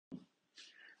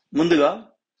ముందుగా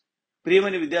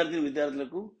ప్రియమైన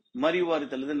విద్యార్థులకు మరియు వారి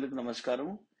తల్లిదండ్రులకు నమస్కారం.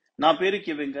 నా పేరు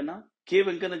కె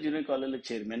వెంకన్న జూనియర్ కాలేజీలో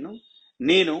చైర్మన్.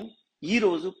 నేను ఈ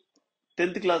రోజు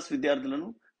 10th క్లాస్ విద్యార్థులను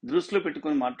దృష్టిలో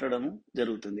పెట్టుకొని మాట్లాడడం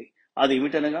జరుగుతుంది. అది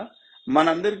ఏమిటనగా,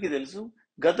 మనందరికీ తెలుసు,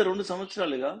 గత 2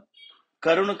 సంవత్సరాలుగా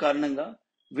కరోనా కారణంగా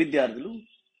విద్యార్థులు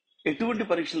ఎటువంటి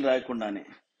పరీక్షలు రాయకుండానే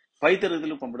పై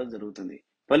తరగతులు పంపడం జరుగుతుంది.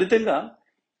 ఫలితంగా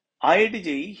IIT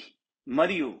JEE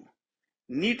మరియు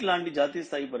నీట్ లాంటి జాతీయ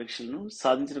స్థాయి పరీక్షలను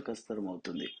సాధించడం కష్టతరం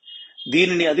అవుతుంది.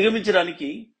 దీనిని అధిగమించడానికి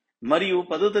మరియు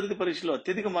 10వ తరగతి పరీక్షలో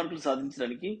అత్యధిక మార్కులు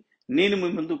సాధించడానికి నేను మీ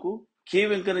ముందుకు K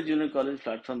Venkanna junior college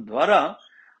platform ద్వారా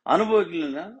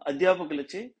అనుభవజ్ఞులైన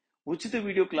అధ్యాపకులచే ఉచిత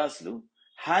వీడియో క్లాసులు,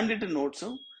 హ్యాండ్ రిటన్ నోట్స్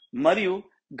మరియు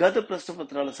గత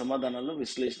ప్రశ్నపత్రాల సమాధానాల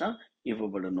విశ్లేషణ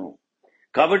ఇవ్వబడును.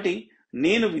 కాబట్టి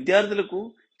నేను విద్యార్థులకు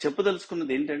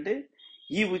చెప్పదలుచుకున్నది ఏంటంటే,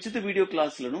 ఈ ఉచిత వీడియో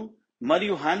క్లాసులను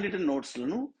మరియు హ్యాండ్ రిటన్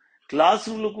నోట్స్లను క్లాస్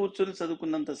రూమ్ లో కూర్చొని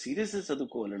చదువుకున్నంత సీరియస్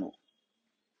చదువుకోవాలను.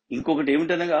 ఇంకొకటి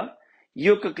ఏమిటనగా, ఈ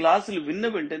యొక్క క్లాసులు విన్న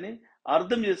వెంటనే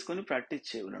అర్థం చేసుకొని ప్రాక్టీస్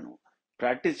చేయవలను.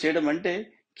 ప్రాక్టీస్ చేయడం అంటే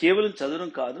కేవలం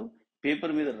చదవడం కాదు,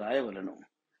 పేపర్ మీద రాయవలను.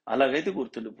 అలాగైతే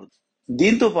గుర్తుండిపోతుంది.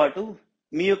 దీంతో పాటు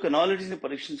మీ యొక్క నాలెడ్జ్ ని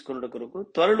పరీక్షించుకునే కొరకు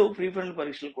త్వరలో ఫ్రీ ఫైనల్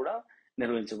పరీక్షలు కూడా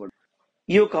నిర్వహించబడు.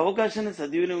 ఈ యొక్క అవకాశాన్ని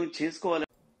సద్వినియోగం చేసుకోవాలి.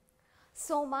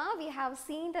 So ma, we have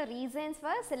seen the reasons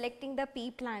for selecting the pea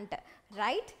plant,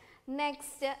 right?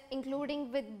 Next, including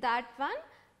with that one,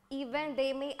 even they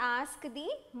may ask the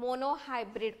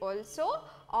monohybrid also,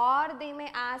 or they may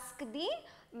ask the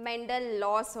Mendel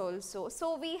laws also. So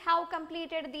we have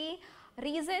completed the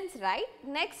reasons, right?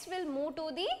 Next we'll move to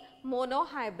the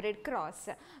monohybrid cross,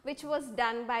 which was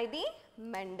done by the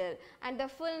Mendel, and the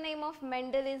full name of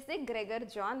Mendel is the Gregor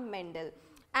John Mendel.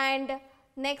 And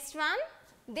next one,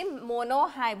 the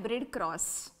monohybrid cross.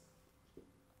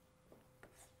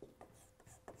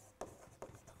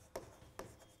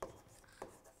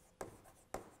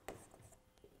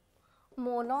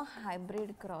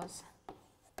 Monohybrid cross.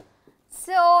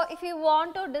 So if you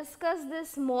want to discuss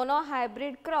this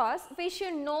monohybrid cross, we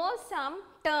should know some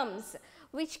terms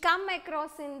which come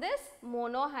across in this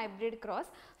monohybrid cross.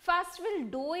 First we'll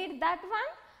do it that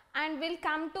one and we'll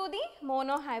come to the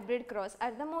monohybrid cross.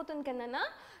 అర్థమవుతుంది కదనా?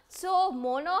 So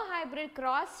monohybrid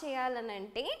cross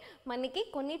చేయాలనంటే మనకి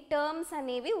కొన్ని terms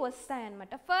అనేవి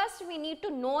వస్తాయన్నమాట. First we need to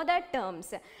know the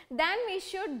terms, then we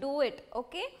should do it.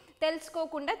 Okay,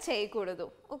 తెలుసుకోకుండా చేయకూడదు.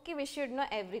 Okay, we should know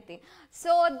everything.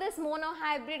 So this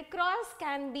monohybrid cross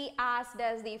can be asked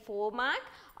as the 4 mark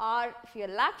or if your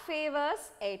luck favors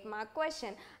 8 mark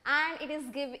question, and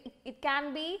it can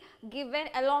be given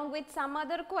along with some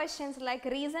other questions like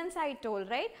reasons I told,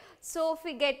 right? So if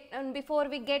we get before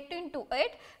we get into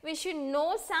it, we should know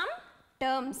some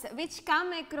terms which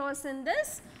come across in this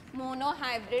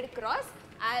monohybrid cross.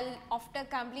 After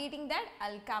completing that,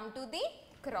 I'll come to the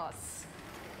cross.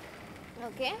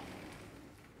 Okay,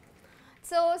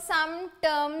 so some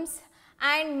terms,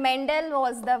 and Mendel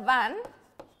was the one.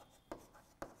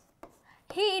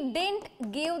 He didn't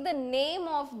give the name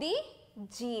of the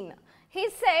gene. He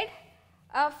said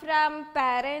from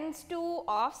parents to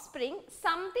offspring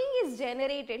something is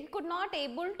generated. He could not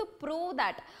able to prove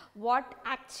that what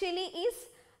actually is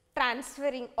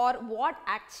transferring or what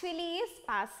actually is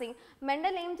passing.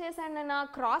 Mendel ఏం చేశాడన్నా,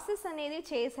 crosses అనేది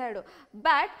చేశాడు,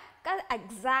 but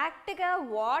ఎగ్జాక్ట్గా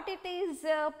what it is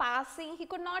passing he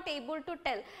could not able to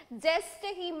tell. Just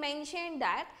he mentioned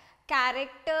that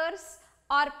characters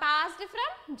are passed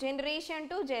from generation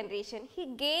to generation. He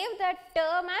gave that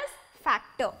term as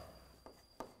factor.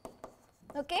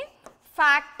 Okay,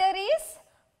 factor is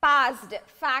passed.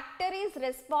 Factor is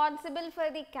responsible for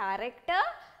the character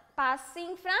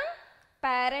passing from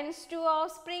parents to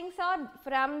offsprings or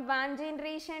from one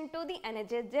generation to the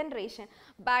another generation,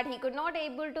 but he could not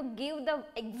able to give the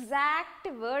exact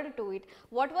word to it.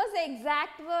 What was the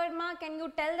exact word, ma? Can you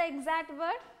tell the exact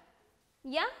word?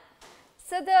 Yeah,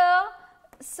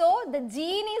 so the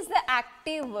gene is the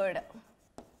active word.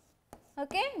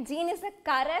 Okay, gene is the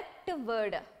correct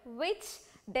word which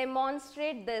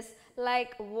demonstrate this,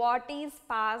 like what is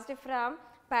passed from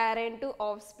parent to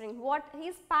offspring. What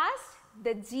is passed?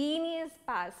 The gene is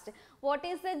passed. What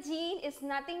is the gene? Is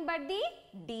nothing but the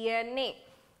DNA.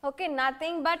 Okay,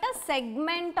 nothing but a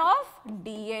segment of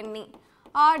DNA,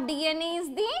 or DNA is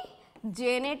the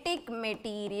genetic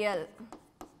material.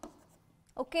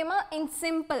 Okay ma, in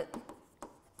simple,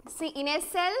 see, in a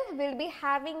cell we'll be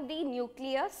having the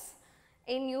nucleus.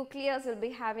 In nucleus we'll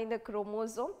be having the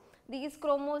chromosome. These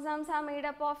chromosomes are made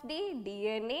up of the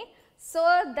DNA. So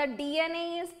the DNA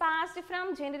is passed from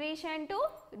generation to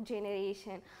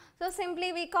generation. So simply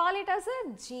we call it as a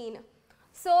gene.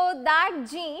 So that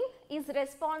gene is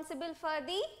responsible for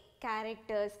the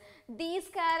characters. These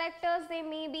characters, they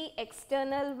may be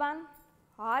external one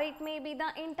or it may be the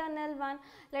internal one.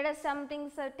 Let us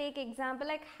take example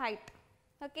like height.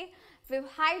 Okay, if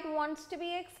height wants to be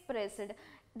expressed,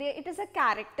 it is a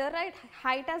character, right?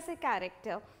 Height as a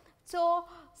character. So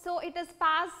it is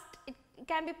passed, it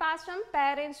can be passed from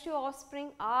parents to offspring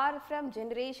or from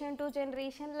generation to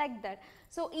generation, like that.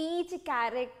 So each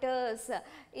characters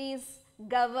is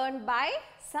governed by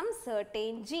some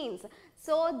certain genes.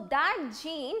 So that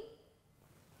gene,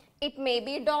 it may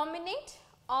be dominant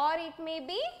or it may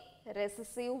be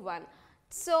recessive one.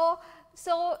 So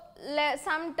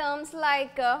some terms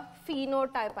like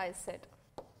phenotype I said.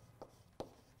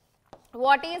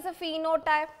 What is a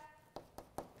phenotype?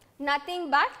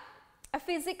 Nothing but a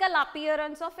physical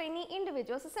appearance of any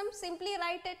individual. So simply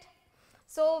write it.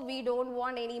 So we don't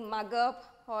want any mug up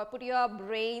or put your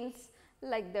brains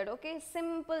like that. Okay,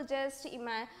 simple, just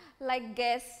like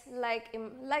guess, like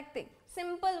thing.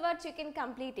 Simple words, you can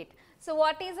complete it. So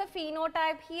what is a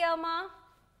phenotype here, ma?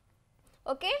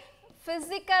 Okay,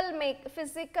 physical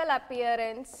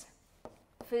appearance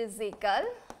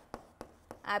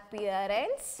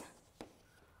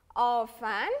of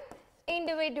an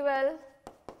individual.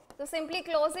 So simply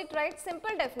close it, right?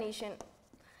 Simple definition.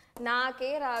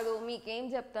 నాకే రాదు, మీకేం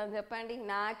చెప్తాను చెప్పండి,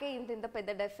 నాకే ఇంత పెద్ద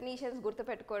definitions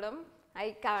గుర్తుపెట్టుకోవడం I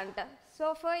can't. So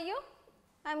for you,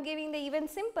 I am giving the even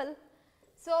simple.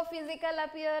 So physical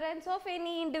appearance of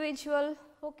any individual.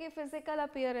 Okay, physical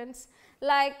appearance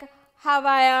like how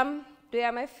I am, do I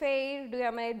am I fair, do I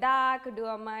am I dark, do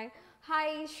I am I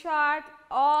high, short,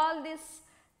 all these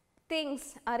things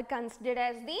are considered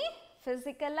as the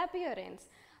physical appearance.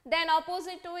 Then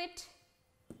opposite to it,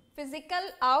 physical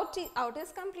out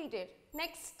is completed.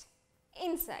 Next,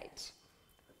 inside.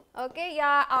 Okay,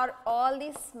 yeah, are all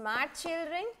these smart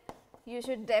children? You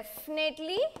should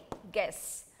definitely guess.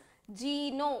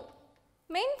 Genome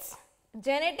means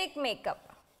genetic makeup.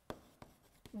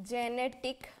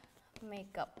 Genetic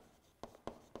makeup.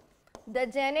 The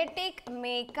genetic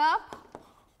makeup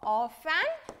of an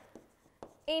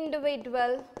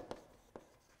individual.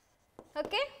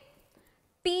 Okay.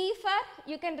 P for,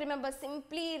 you can remember,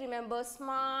 simply remember,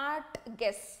 smart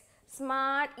guess.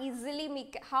 Smart, easily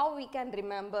how we can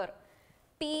remember.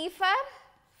 P for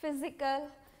physical,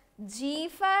 G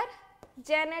for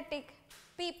genetic,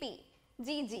 PP,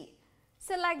 GG.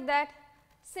 So like that,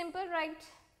 simple, right?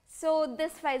 So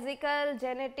this physical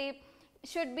genetic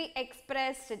should be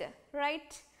expressed,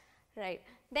 right? Right.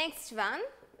 Next one,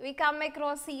 we come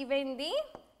across even the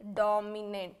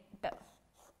dominant.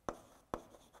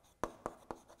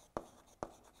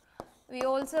 We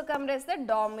also come across the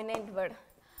dominant word.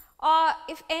 Or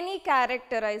if any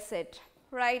character I said,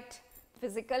 right,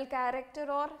 physical character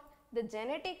or the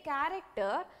genetic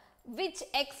character which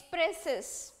expresses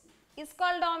is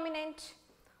called dominant,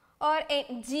 or a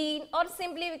gene, or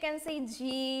simply we can say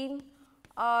gene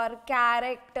or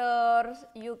character,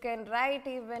 you can write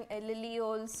even allele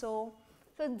also.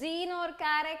 So gene or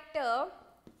character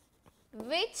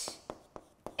which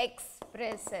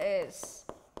expresses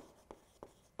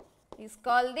is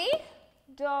called the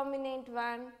dominant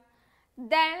one.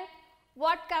 Then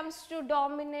what comes to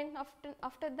dominant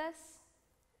after this?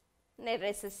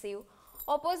 Recessive.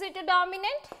 Opposite to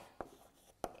dominant?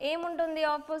 Emuntundi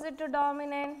opposite to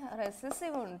dominant?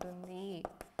 Recessive untundi.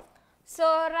 So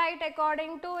right,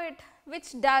 according to it, which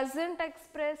doesn't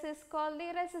express is called the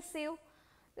recessive.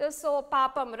 So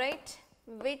papam, right?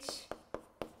 Which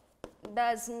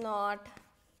does not,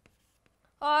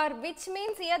 or which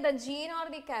means here the gene or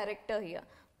the character here,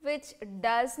 which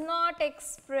does not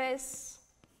express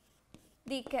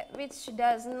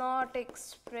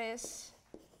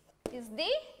is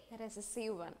the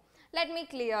recessive one. Let me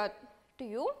clear to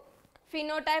you.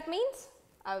 Phenotype means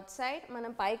outside,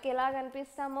 manam paiki ela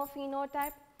kanipistammo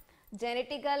phenotype.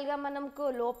 Genetical ga manamku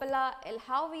lopala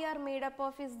how we are made up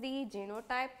of is the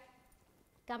genotype.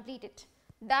 Complete it.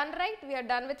 Done, right? We are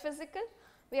done with physical.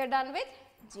 We are done with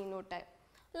genotype.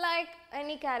 Like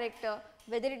any character,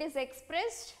 whether it is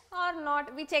expressed or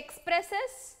not, which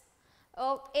expresses,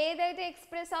 ఏదైతే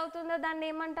express అవుతుందో దాన్ని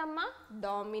ఏమంటామా?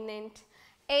 Dominant.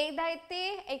 ఏదైతే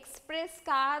express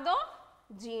కాదో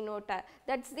genotype,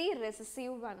 that's the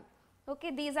recessive one. Okay,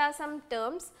 these are some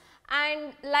terms. And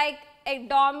like a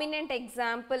dominant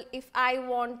example if I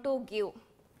want to give,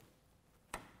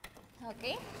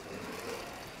 okay,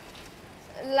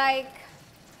 like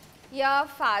your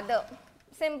father,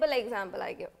 simple example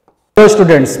I give. Hello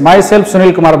students, myself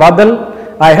Sunil Kumar Badal.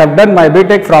 I have done my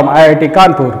BTech from IIT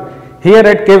Kanpur. Here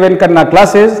at K. Venkanna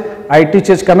classes, I teach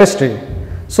chemistry.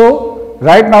 So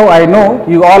right now I know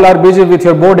you all are busy with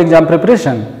your board exam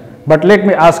preparation, but let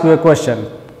me ask you a question.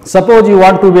 Suppose you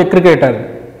want to be a cricketer.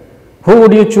 Who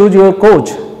would you choose your coach?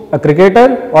 A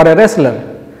cricketer or a wrestler?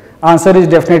 Answer is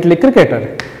definitely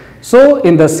cricketer. So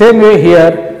in the same way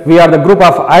here, we are the group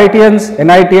of IITians,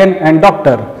 NITian and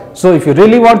doctor. So if you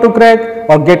really want to crack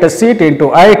or get a seat into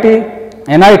IIT,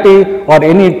 NIT or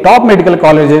any top medical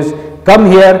colleges, come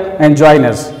here and join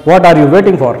us. What are you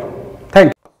waiting for?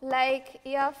 Thank you. Like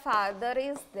your father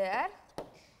is there,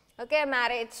 okay,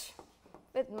 marriage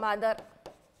with mother,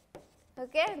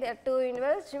 okay, there are two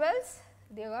individuals,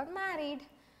 they got married.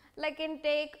 Like in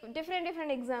take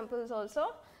different examples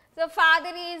also. So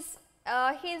father is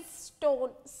his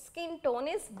skin tone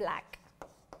is black.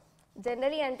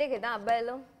 Generally ante kada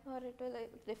abbayalo or it will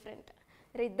different.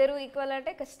 Iddaru equal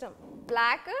ante kashtam.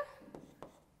 Black,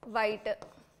 white.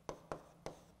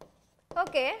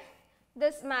 Okay,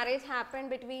 this marriage happened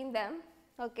between them.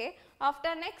 Okay,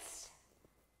 after next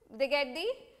they get the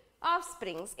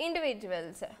offsprings,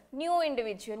 individuals, new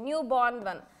individual, new born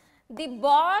one. The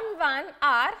born one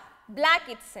are black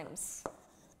it seems.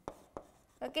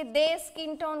 Okay, their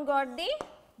skin tone got the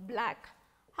black.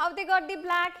 How they got the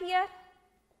black here?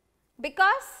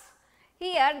 Because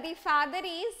here the father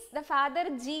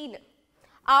gene.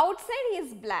 Outside he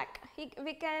is black.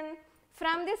 We can,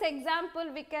 from this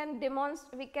example we can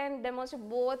demonstrate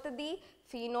both the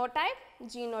phenotype,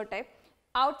 genotype.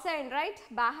 Outside, right?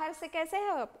 बाहर से कैसे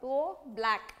है वो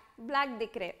black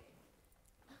दिख रहे,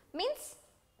 means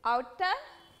outer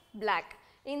black.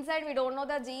 Inside we don't know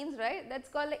the genes, right? That's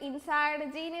called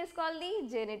inside gene is called the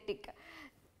genetic,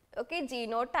 okay,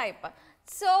 genotype.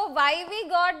 So why we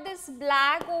got this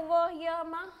black over here,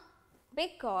 ma?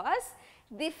 Because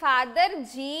the father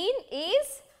gene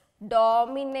is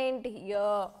dominant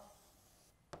here,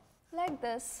 like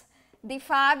this. The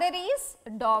father is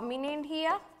dominant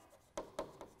here,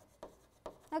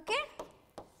 okay.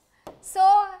 So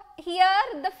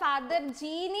here the father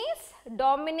gene is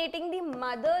dominating the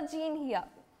mother gene here.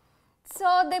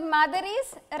 So the mother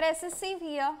is recessive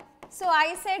here. So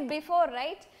I said before,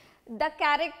 right, the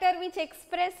character which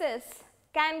expresses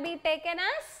can be taken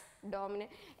as dominant.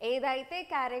 ఏదైతే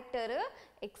character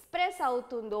express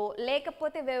అవుతుందో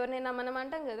లేకపోతే ఎవరినైనా మనం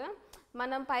అంటాం కదా,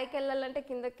 మనం పైకి వెళ్ళాలంటే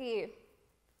కిందకి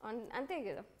అంతే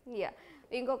కదా, యా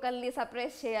ఇంకొకరిని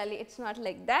సర్ప్రైజ్ చేయాలి. It's not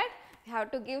like that, you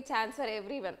have to give chance for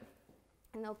every one.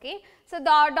 Okay, so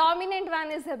the dominant one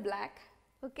is a black.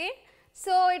 Okay,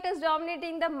 so it is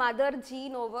dominating the mother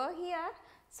gene over here.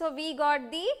 So we got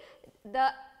the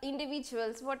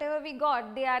individuals, whatever we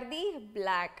got, they are the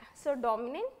black. So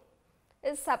dominant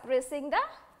is suppressing the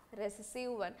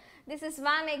recessive one. This is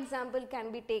one example can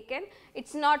be taken.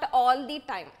 It's not all the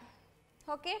time.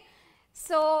 Okay,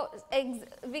 so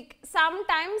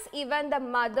sometimes even the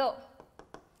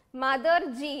mother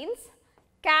genes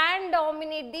can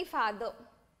dominate the father.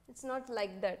 It's not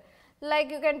like that. Like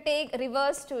you can take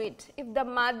reverse to it. If the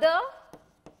mother,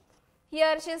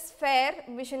 here she is fair,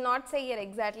 we should not say here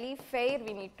exactly fair,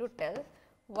 we need to tell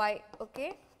why. Okay,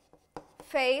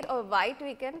 fair or white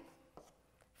we can.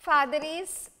 Father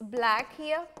is black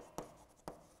here.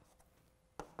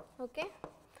 Okay,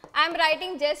 I am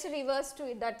writing just reverse to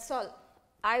it, that's all.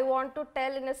 I want to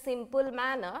tell in a simple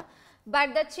manner, but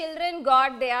the children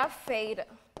got their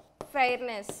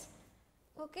fairness.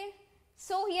 Okay,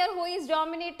 so here who is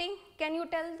dominating? Can you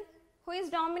tell who is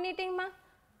dominating, ma?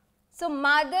 So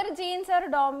mother genes are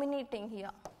dominating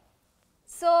here.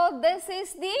 So this is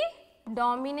the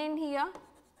dominant here.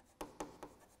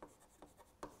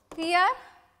 Here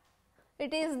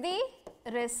it is the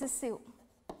recessive.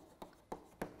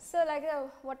 So like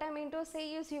what I mean to say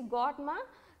is you got, ma,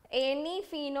 any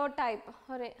phenotype,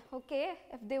 okay,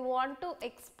 if they want to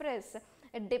express,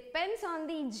 it depends on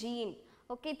the gene.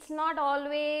 Okay, it's not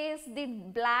always the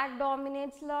black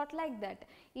dominates lot like that.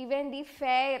 Even the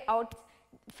fair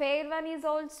one is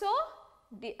also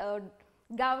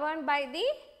governed by the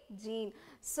gene.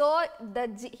 So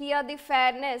here the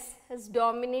fairness is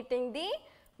dominating the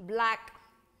black.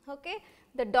 Okay,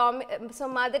 so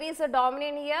mother is a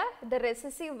dominant here, the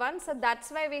recessive one. So that's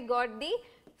why we got the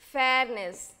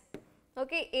fairness.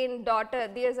 Okay, in daughter,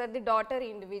 these are the daughter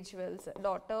individuals,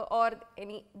 daughter or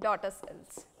any daughter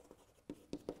cells.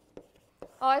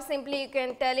 Or simply you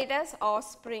can tell it as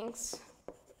offsprings.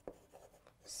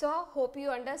 So hope you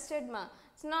understood, ma.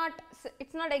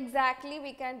 It's not exactly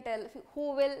we can tell who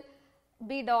will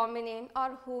be dominant or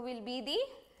who will be the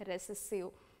recessive.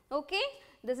 Okay,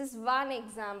 this is one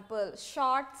example,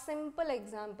 short simple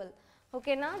example.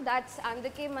 Okay na, that's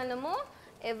అందుకే మనము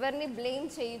ఎవరిని blame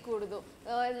చేయకూడదు.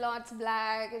 Lots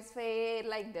black is fair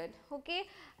like that. Okay,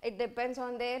 it depends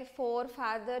on their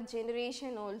forefather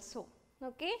generation also.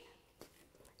 Okay,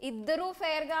 ఇద్దరు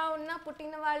ఫెయిర్గా ఉన్న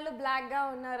పుట్టిన వాళ్ళు బ్లాక్గా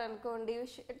ఉన్నారు అనుకోండి,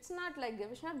 it's not like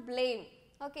this, it's not blame.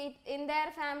 Okay, in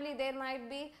their family there might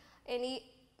be any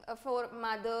for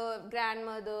mother,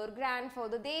 grandmother,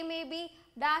 grandfather, they may be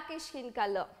darkish in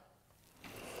color.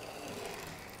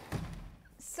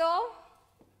 So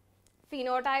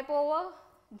phenotype over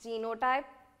genotype,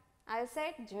 I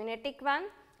said genetic one,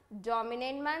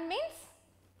 dominant one means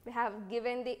I have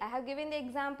given the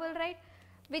example, right,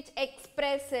 which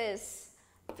expresses,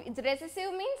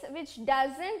 recessive means which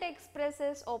doesn't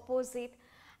expresses opposite,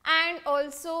 and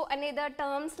also another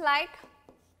terms like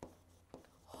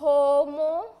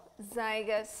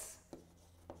homozygous.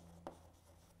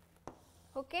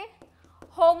 Okay,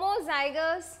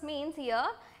 homozygous means here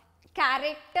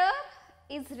character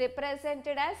is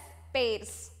represented as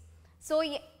pairs. So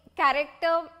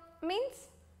character means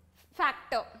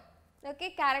factor. Okay,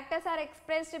 characters are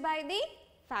expressed by the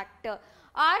factor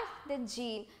or the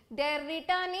gene. They are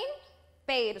written in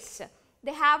pairs.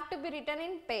 They have to be written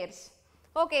in pairs.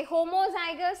 Okay,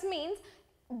 homozygous means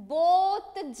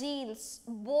both genes,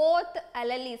 both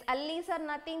alleles. Alleles are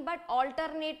nothing but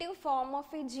alternative form of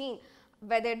a gene,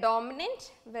 whether dominant,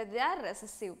 whether they are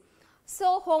recessive. So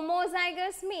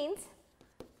homozygous means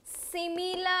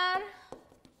similar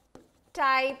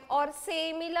type or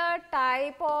similar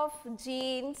type of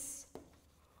genes,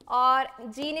 or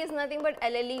gene is nothing but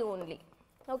allele only.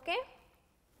 Okay,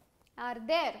 are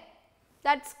there,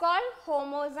 that's called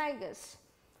homozygous.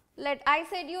 I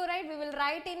said you right, we will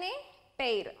write in a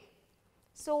pair.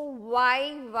 So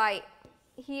YY,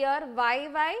 here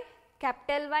YY,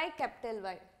 capital Y, capital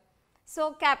Y. So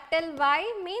capital Y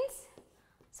means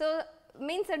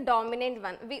a dominant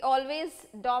one. We always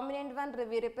dominant one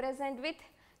we represent with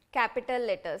capital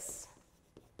letters.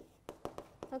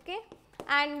 Okay,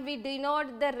 and we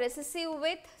denote the recessive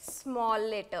with small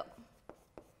letter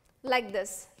like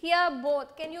this. Here both,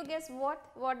 can you guess what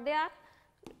they are?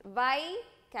 Y,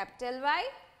 capital Y,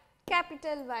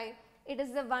 capital Y. It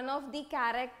is the one of the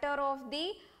character of the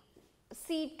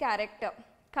seed character,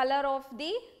 color of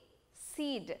the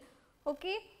seed.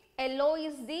 Okay, yellow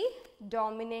is the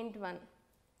dominant one.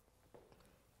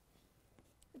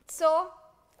 So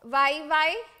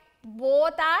YY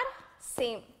both are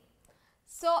same.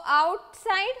 So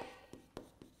outside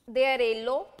they are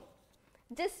yellow,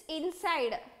 just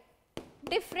inside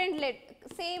different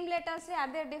same letters, are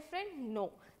they different? No.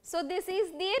 So this is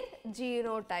their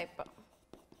genotype.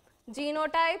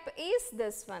 Genotype is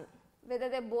this one, whether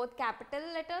they both capital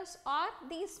letters or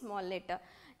the small letter.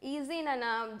 Easy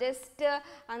nana, just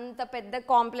anta pedda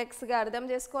complex ga ardham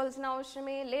chesukovalsina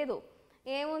avasarame ledu.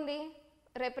 Emundi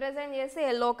represent chese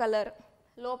yellow color,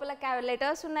 lopala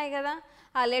letters unnai kada,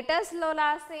 aa letters lo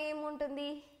raste em untundi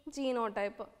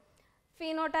genotype.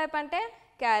 Phenotype ante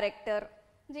character,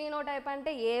 genotype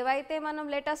ante evaithe manam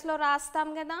letters lo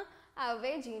rastam kada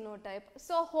ave genotype.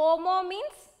 So homo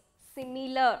means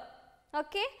similar.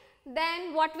 Okay,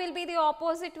 then what will be the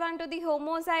opposite one to the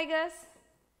homozygous?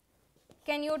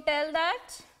 Can you tell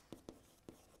that?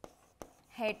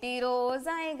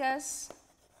 Heterozygous.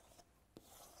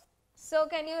 So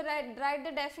can you write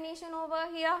the definition over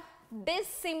here?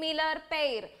 Dissimilar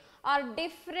pair or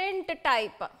different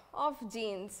type of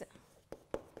genes.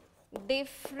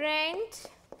 Different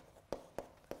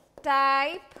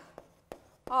type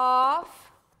of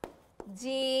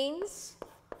genes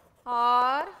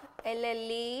or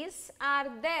alleles are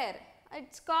there.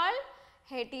 It's called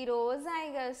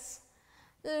heterozygous.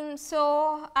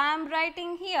 So I am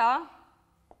writing here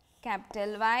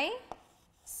capital Y,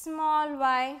 small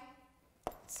y.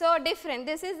 So different.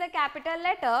 This is the capital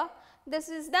letter. This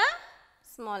is the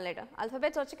small letter.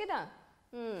 Alphabets vachu kada.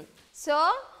 So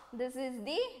this is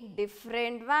the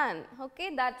different one.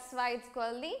 Okay, that's why it's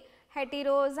called the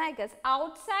heterozygous.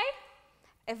 Outside,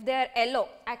 if they are yellow,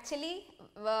 actually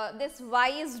this Y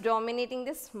is dominating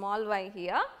this small y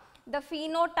here. The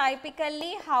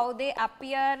phenotypically how they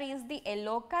appear is the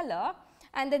yellow color,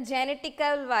 and the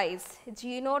genetical wise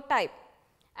genotype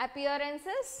appearance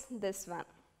is this one.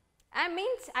 I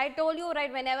means I told you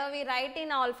right, whenever we write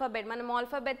in alphabet, manam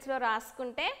alphabets lo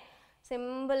raskunte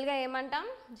simple ga emantam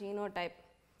genotype.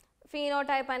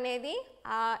 Phenotype anedi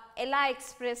ela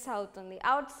express avutundi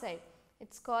outside,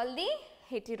 it's called the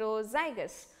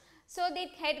heterozygous. So the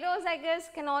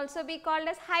heterozygous can also be called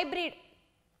as hybrid.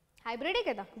 Hybrid hai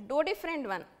kada, do different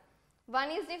one. One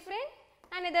is different,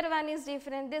 another one is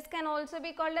different. This can also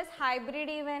be called as hybrid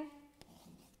even.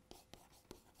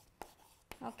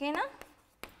 Okay na?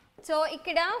 So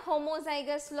ikkada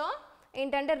homozygous lo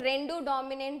entante rendu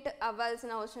dominant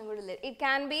avvalsina avasaram kuda ledhu. It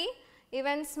can be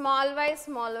even small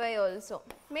y also.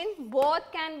 Means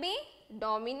both can be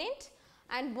dominant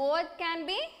and both can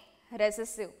be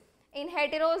recessive. In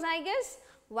heterozygous,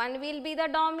 one will be the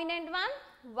dominant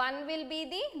one will be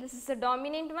the, this is the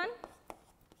dominant one,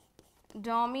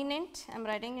 dominant, I am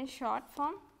writing in short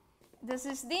form, this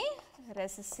is the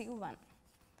recessive one.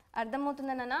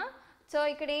 అర్థమవుతుందా నాన్న? So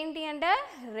ఇక్కడ ఏంటి అంటే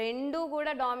రెండు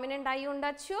కూడా dominant అయి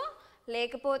ఉండొచ్చు,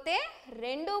 లేకపోతే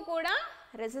రెండు కూడా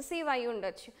రెసెసివ్ అయి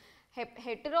ఉండొచ్చు.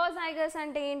 హెటరోజైగస్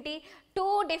అంటే ఏంటి? Two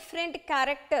different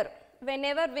character when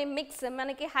ever we mix,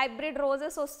 మనకి హైబ్రిడ్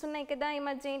రోజెస్ వస్తున్నాయి కదా ఈ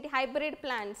మధ్య, ఏంటి hybrid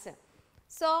plants.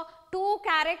 So two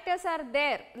characters are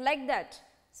there like that,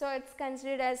 so it's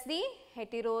considered as the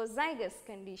heterozygous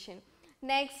condition.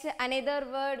 Next, another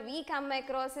word we come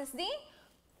across is the,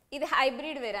 ఇది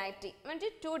hybrid variety అంటే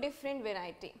two different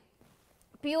variety.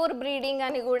 Pure breeding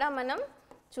అని కూడా మనం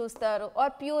చూస్తారు,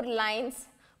 are pure lines,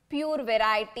 pure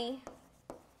variety.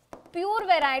 Pure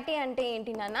variety అంటే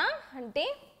ఏంటి నాన్న అంటే,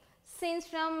 since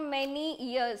from many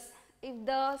years if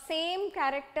the same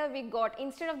character we got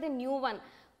instead of the new one,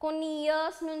 కొన్ని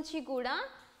ఇయర్స్ నుంచి కూడా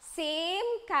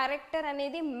సేమ్ క్యారెక్టర్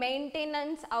అనేది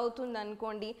మెయింటెనెన్స్ అవుతుంది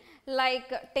అనుకోండి,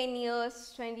 like 10 years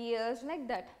 20 years like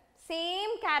that,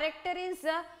 same character is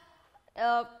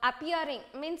appearing,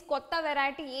 means కొత్త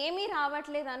వెరైటీ ఏమీ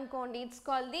రావట్లేదు అనుకోండి, it's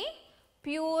called the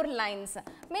pure lines.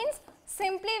 Means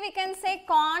simply we can say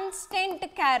constant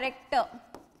character,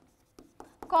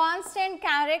 constant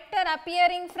character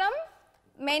appearing from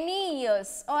many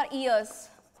years or years,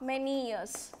 many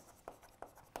years.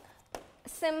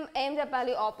 ఏం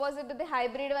చెప్పాలి, opposite to the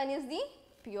hybrid one is the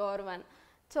pure one.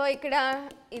 So ఇక్కడ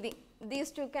ఇది,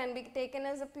 these two can be taken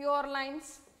as a pure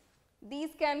lines,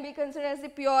 these can be considered as the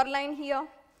pure line here.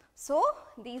 So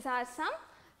these are some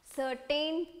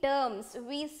certain terms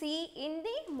we see in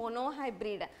the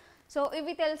monohybrid. So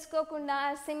ఇవి తెలుసుకోకుండా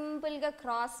సింపుల్గా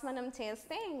cross మనం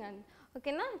చేస్తే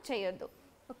ఓకేనా, చేయొద్దు.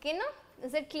 ఓకేనా,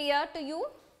 is it clear to you?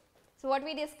 So what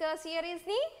we discuss here is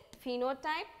the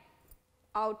phenotype,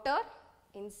 outer,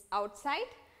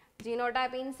 outside,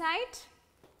 genotype inside,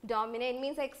 dominant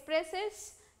means expresses,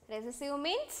 recessive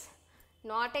means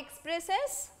not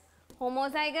expresses,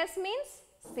 homozygous means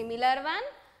similar one,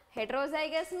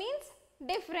 heterozygous means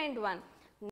different one.